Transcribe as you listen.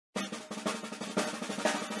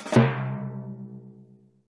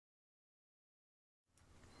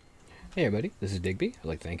Hey everybody, this is Digby. I'd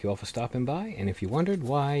like to thank you all for stopping by, and if you wondered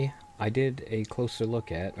why I did a closer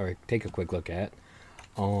look at, or take a quick look at,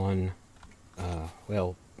 on,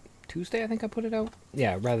 well, Tuesday I think I put it out?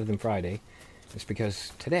 Yeah, rather than Friday. It's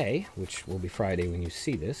because today, which will be Friday when you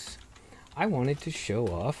see this, I wanted to show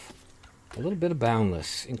off a little bit of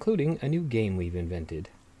Boundless, including a new game we've invented.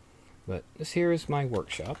 But this here is my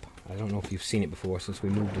workshop. I don't know if you've seen it before since we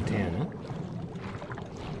moved to Tana.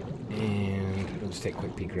 And let's take a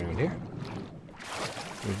quick peek around here.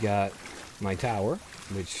 We've got my tower,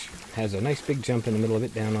 which has a nice big jump in the middle of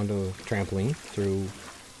it down onto a trampoline through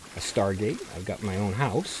a stargate. I've got my own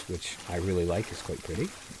house, which I really like. It's quite pretty.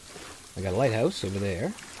 I got a lighthouse over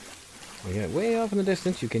there. We got way off in the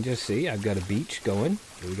distance, you can just see, I've got a beach going.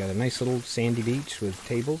 We got a nice little sandy beach with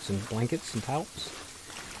tables and blankets and towels.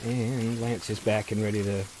 And Lance is back and ready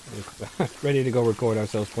to ready to go record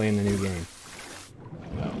ourselves playing the new game.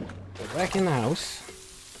 We're back in the house,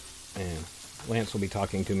 and Lance will be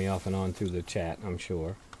talking to me off and on through the chat, I'm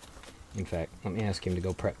sure. In fact, let me ask him to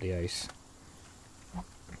go prep the ice.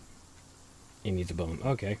 He needs a bone.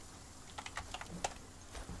 Okay.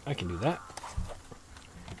 I can do that.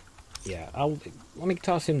 Yeah, let me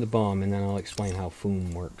toss him the bomb, and then I'll explain how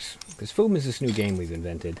Foom works. Because Foom is this new game we've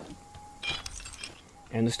invented.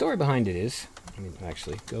 And the story behind it is... I mean,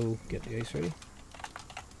 actually, go get the ice ready.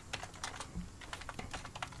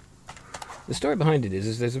 The story behind it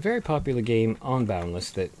is there's a very popular game on Boundless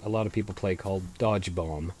that a lot of people play called Dodge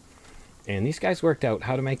Bomb. And these guys worked out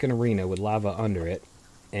how to make an arena with lava under it.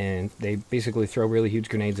 And they basically throw really huge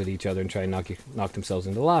grenades at each other and try and knock themselves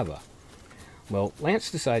into lava. Well,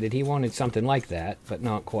 Lance decided he wanted something like that, but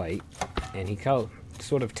not quite. And he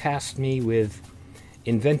sort of tasked me with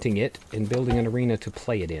inventing it and building an arena to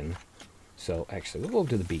play it in. So, actually, we'll go over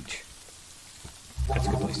to the beach. That's a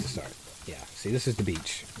good place to start. Yeah, see, this is the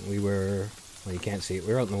beach. We were, well, you can't see it.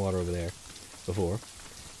 We were out in the water over there before.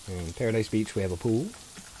 In Paradise Beach, we have a pool.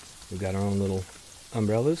 We've got our own little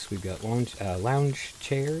umbrellas. We've got lounge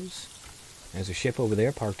chairs. There's a ship over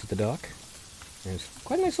there parked at the dock. And it's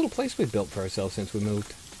quite a nice little place we've built for ourselves since we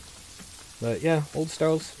moved. But yeah, Old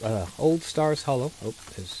Stars Hollow. Oh,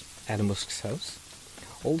 there's Adamusk's house.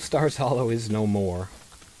 Old Stars Hollow is no more.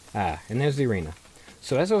 Ah, and there's the arena.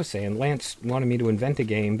 So as I was saying, Lance wanted me to invent a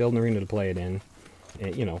game, build an arena to play it in.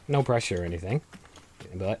 You know, no pressure or anything.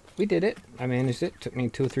 But we did it. I managed it. It took me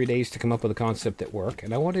 2 or 3 days to come up with a concept that worked.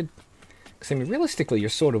 And I wanted... Because, I mean, realistically, you're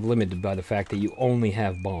sort of limited by the fact that you only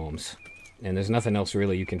have bombs. And there's nothing else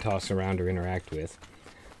really you can toss around or interact with.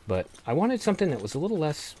 But I wanted something that was a little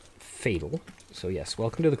less fatal. So yes,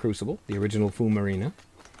 welcome to the Crucible, the original Foom arena.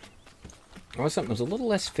 I wanted something that was a little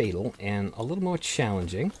less fatal and a little more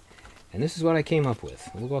challenging. And this is what I came up with.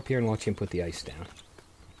 We'll go up here and watch him put the ice down.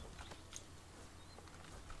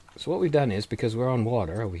 So what we've done is, because we're on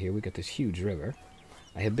water over here, we've got this huge river.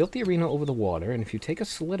 I have built the arena over the water, and if you take a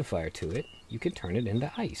solidifier to it, you can turn it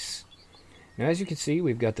into ice. Now as you can see,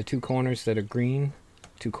 we've got the 2 corners that are green,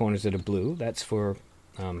 2 corners that are blue. That's for,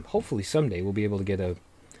 hopefully someday we'll be able to get a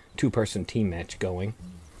 2-person team match going.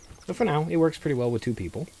 But for now, it works pretty well with 2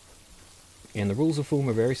 people. And the rules of Foom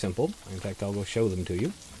are very simple. In fact, I'll go show them to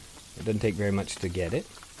you. It doesn't take very much to get it.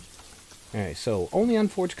 Alright, so only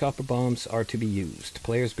unforged copper bombs are to be used.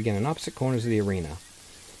 Players begin in opposite corners of the arena.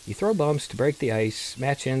 You throw bombs to break the ice.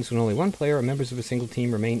 Match ends when only 1 player or members of a single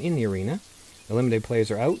team remain in the arena. Eliminated players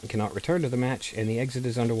are out and cannot return to the match, and the exit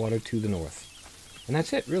is underwater to the north. And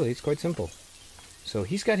that's it, really. It's quite simple. So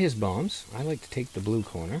he's got his bombs. I like to take the blue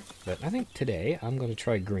corner, but I think today I'm going to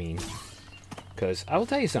try green. Because I will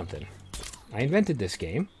tell you something. I invented this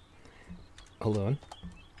game. Hold on.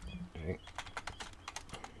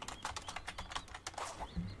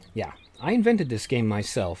 Yeah, I invented this game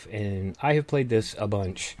myself, and I have played this a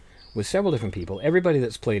bunch with several different people. Everybody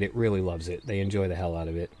that's played it really loves it. They enjoy the hell out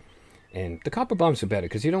of it. And the copper bombs are better,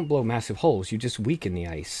 because you don't blow massive holes, you just weaken the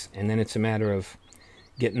ice. And then it's a matter of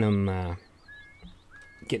getting them,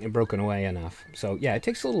 getting it broken away enough. So, yeah, it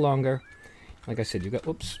takes a little longer. Like I said, you got,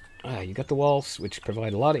 you got the walls, which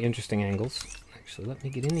provide a lot of interesting angles. Actually, let me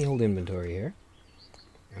get in the old inventory here.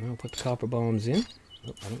 And I'll put the copper bombs in.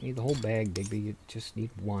 Oh, I don't need the whole bag, Digby. You just need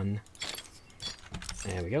 1.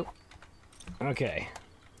 There we go. Okay.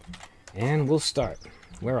 And we'll start.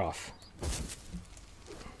 We're off.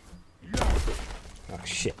 Oh,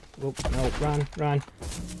 shit. Oh, no, run.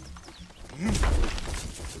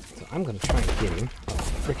 So I'm going to try and get him.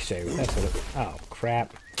 Oh, ricochet. That's what it... Oh,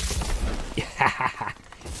 crap.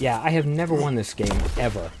 Yeah, I have never won this game,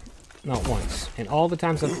 ever. Not once. And all the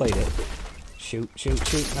times I've played it... Shoot.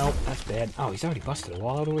 Nope, that's bad. Oh, he's already busted a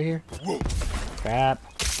wall out over here. Crap.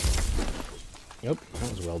 Nope,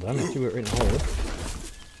 that was well done. I threw it right in the hole.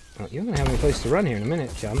 Oh, you're going to have any place to run here in a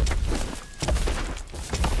minute, chum.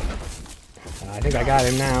 I think I got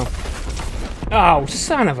him now. Oh,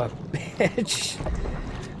 son of a bitch.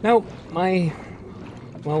 Nope, my,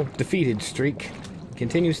 well, defeated streak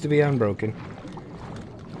continues to be unbroken.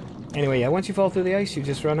 Anyway, yeah, once you fall through the ice, you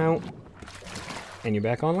just run out, and you're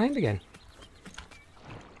back on land again.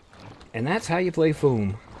 And that's how you play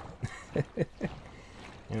Foom.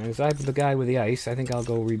 And as I'm the guy with the ice, I think I'll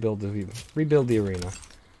go rebuild the arena.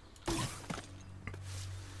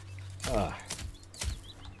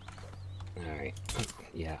 Alright.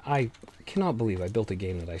 Yeah, I cannot believe I built a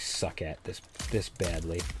game that I suck at this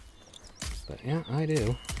badly. But yeah, I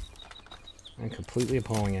do. I'm completely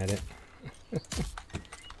appalling at it.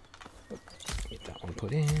 Get that one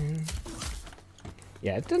put in.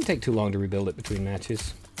 Yeah, it doesn't take too long to rebuild it between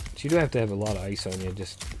matches. But you do have to have a lot of ice on you,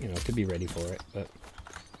 just, you know, to be ready for it. But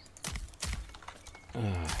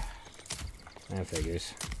that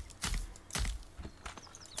figures.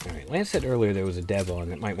 Alright, Lance said earlier there was a dev on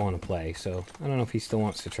that might want to play, so I don't know if he still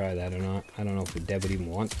wants to try that or not. I don't know if the dev would even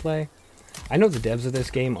want to play. I know the devs of this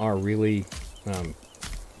game are really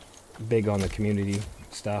big on the community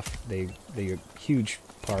stuff. They're a huge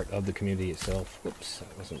part of the community itself. Whoops,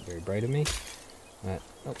 that wasn't very bright of me. But,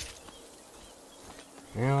 oh.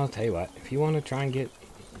 Well, I'll tell you what, if you want to try and get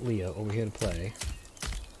Leah over here to play,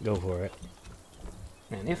 go for it.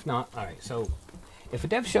 And if not, alright, so if a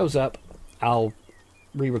dev shows up, I'll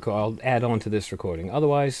re-record, I'll add on to this recording.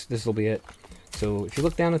 Otherwise, this will be it. So if you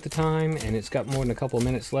look down at the time and it's got more than a couple of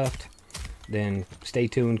minutes left, then stay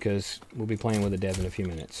tuned because we'll be playing with a dev in a few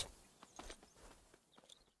minutes.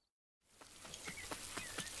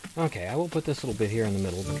 Okay, I will put this little bit here in the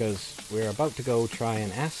middle because we're about to go try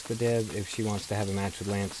and ask the dev if she wants to have a match with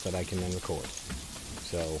Lance that I can then record.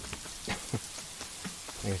 So,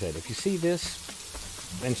 like I said, if you see this,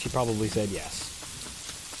 then she probably said yes.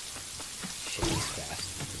 Shit, he's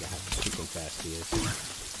fast. I forgot how freaking fast he is.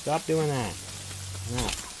 Stop doing that. No.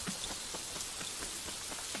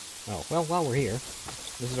 Oh, well, while we're here,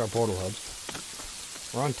 this is our portal hub.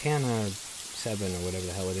 We're on Tana VII or whatever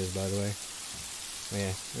the hell it is, by the way. Oh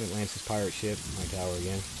yeah, Lance's pirate ship, my tower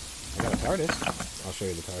again. I got a TARDIS. I'll show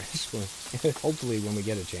you the TARDIS. Hopefully when we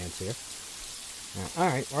get a chance here.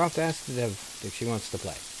 Alright, we're off to ask the dev if she wants to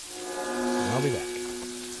play. And I'll be back.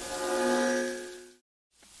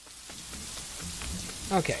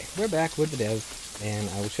 Okay, we're back with the dev, and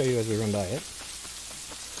I will show you as we run by it.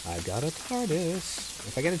 I've got a TARDIS.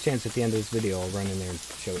 If I get a chance at the end of this video, I'll run in there and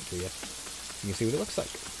show it to you. You can see what it looks like.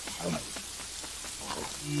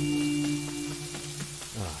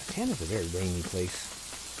 Tana's a very rainy place.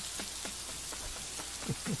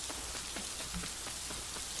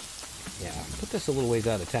 Yeah, I put this a little ways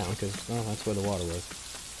out of town because, well, that's where the water was.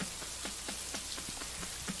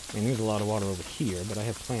 I mean, there's a lot of water over here, but I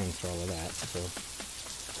have plans for all of that, so...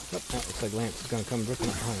 Oh, that looks like Lance is going to come dripping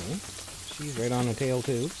up behind me. She's right on the tail,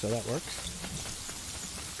 too, so that works.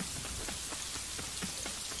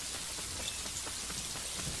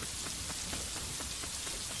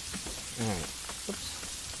 Alright. Oops.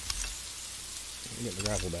 Let me get the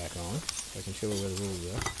gravel back on, so I can show her where the rules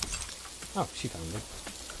are. Oh, she found it.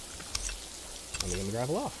 Let me get the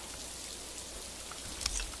gravel off.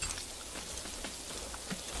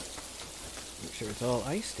 Make sure it's all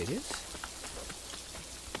iced. It is.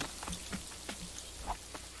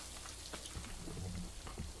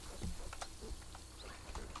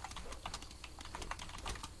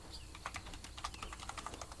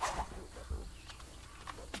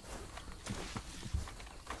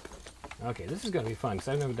 Okay, this is going to be fun, because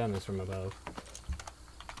I've never done this from above.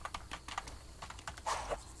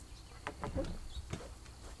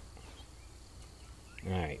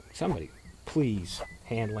 Alright, somebody, please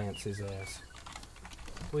hand Lance his ass.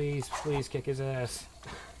 Please, please kick his ass.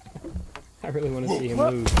 I really want to see him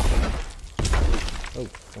move. Oh,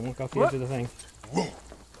 don't walk off the edge of the thing.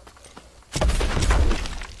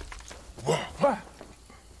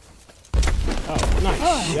 Oh,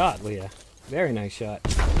 nice shot, Leah. Very nice shot.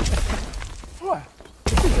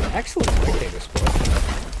 This is an excellent spectator sport.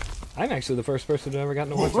 I'm actually the first person who ever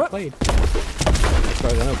gotten to watch it played. As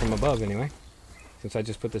far as I know from above, anyway. Since I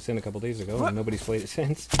just put this in a couple days ago and nobody's played it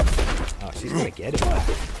since. Oh, she's going to get him.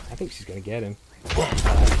 I think she's going to get him.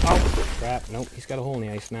 Oh, crap. Nope, he's got a hole in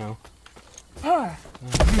the ice now.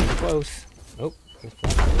 Pretty close. Oh,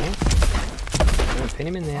 pin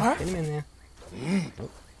him in there. Pin him in there. Oh,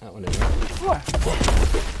 that one didn't work.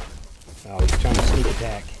 Oh, he's trying to sneak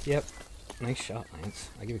attack. Yep. Nice shot, Lance.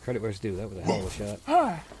 I give you credit where it's due. That was a hell of a shot.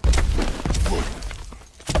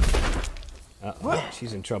 Uh-oh.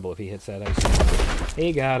 She's in trouble if he hits that ice.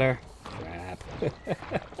 He got her. Crap.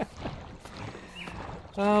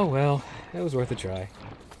 Oh well, it was worth a try.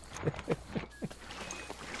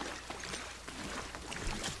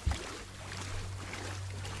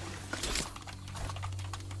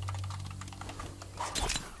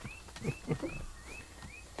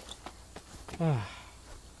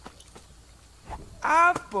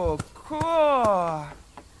 Apple core.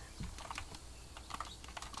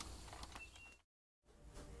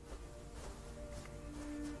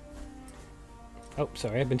 Oh,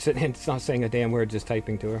 sorry, I've been sitting and not saying a damn word, just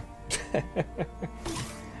typing to her.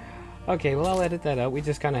 Okay, well, I'll edit that out. We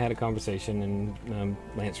just kind of had a conversation, and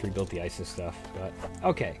Lance rebuilt the ice and stuff. But,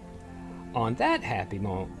 okay. On that happy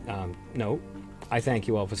note, I thank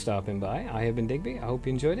you all for stopping by. I have been Digby. I hope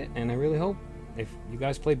you enjoyed it, and I really hope if you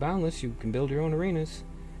guys play Boundless, you can build your own arenas.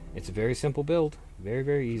 It's a very simple build. Very,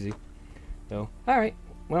 very easy. So, alright.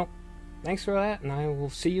 Well, thanks for that, and I will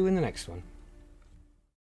see you in the next one.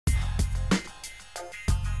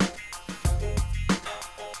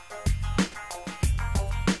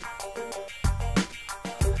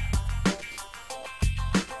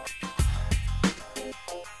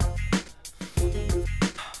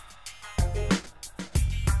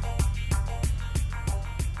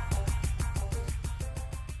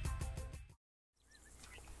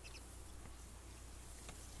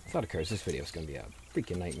 Thought occurs this video is going to be a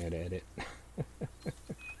freaking nightmare to edit.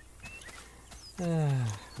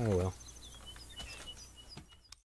 Oh well.